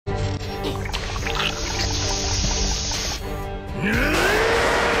Only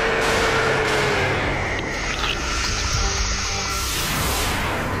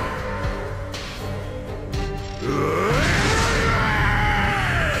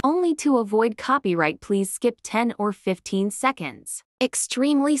to avoid copyright, please skip 10 or 15 seconds.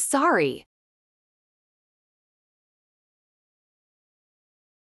 Extremely sorry.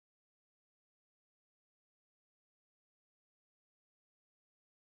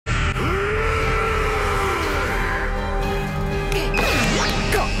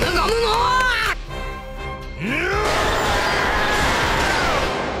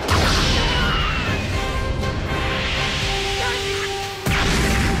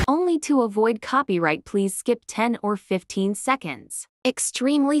 Only to avoid copyright, please skip 10 or 15 seconds.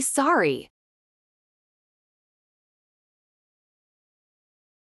 Extremely sorry.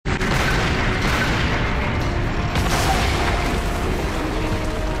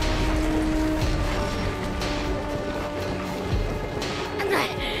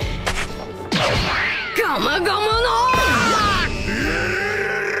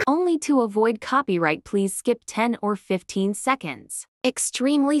 Only to avoid copyright, please skip 10 or 15 seconds.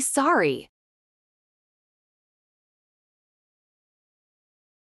 Extremely sorry.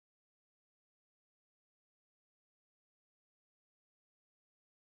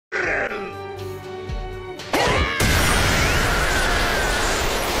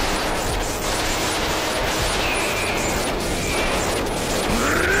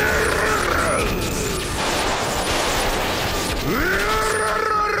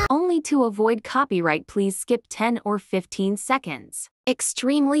 Only to avoid copyright, please skip 10 or 15 seconds.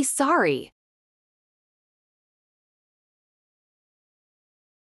 Extremely sorry.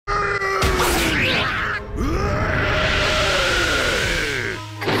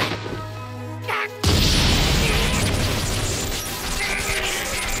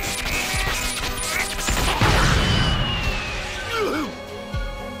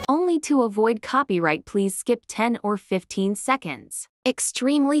 Only to avoid copyright, please skip 10 or 15 seconds.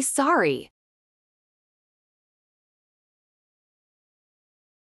 Extremely sorry.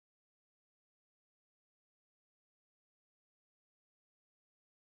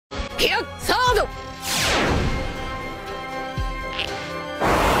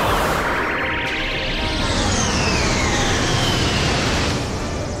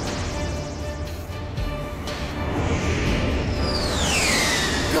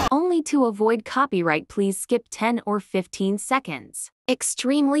 Only to avoid copyright, please skip 10 or 15 seconds.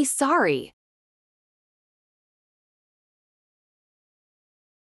 Extremely sorry.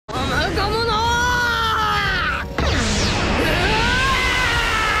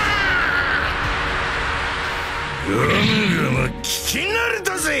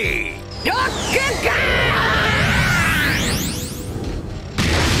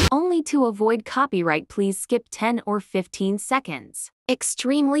 Only to avoid copyright, please skip 10 or 15 seconds.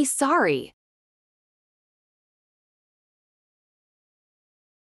 Extremely sorry.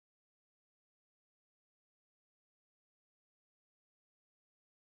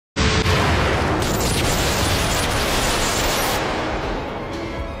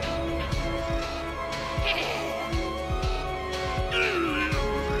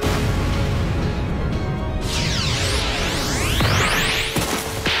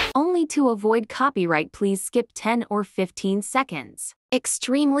 Only to avoid copyright, please skip 10 or 15 seconds.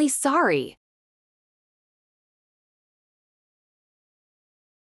 Extremely sorry.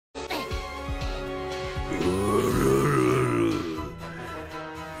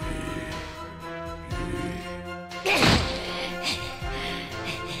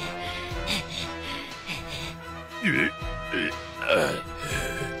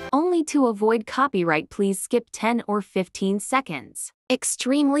 Only to avoid copyright, please skip 10 or 15 seconds.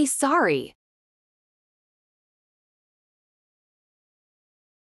 Extremely sorry.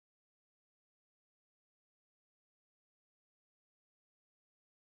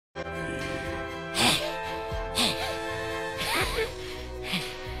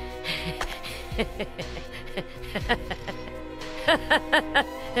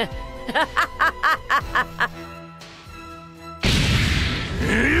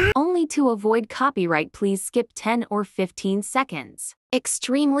 Only to avoid copyright, please skip 10 or 15 seconds.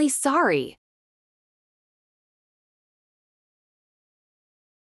 Extremely sorry.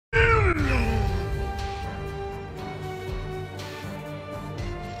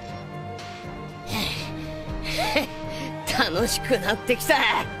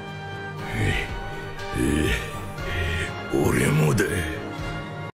俺もだ。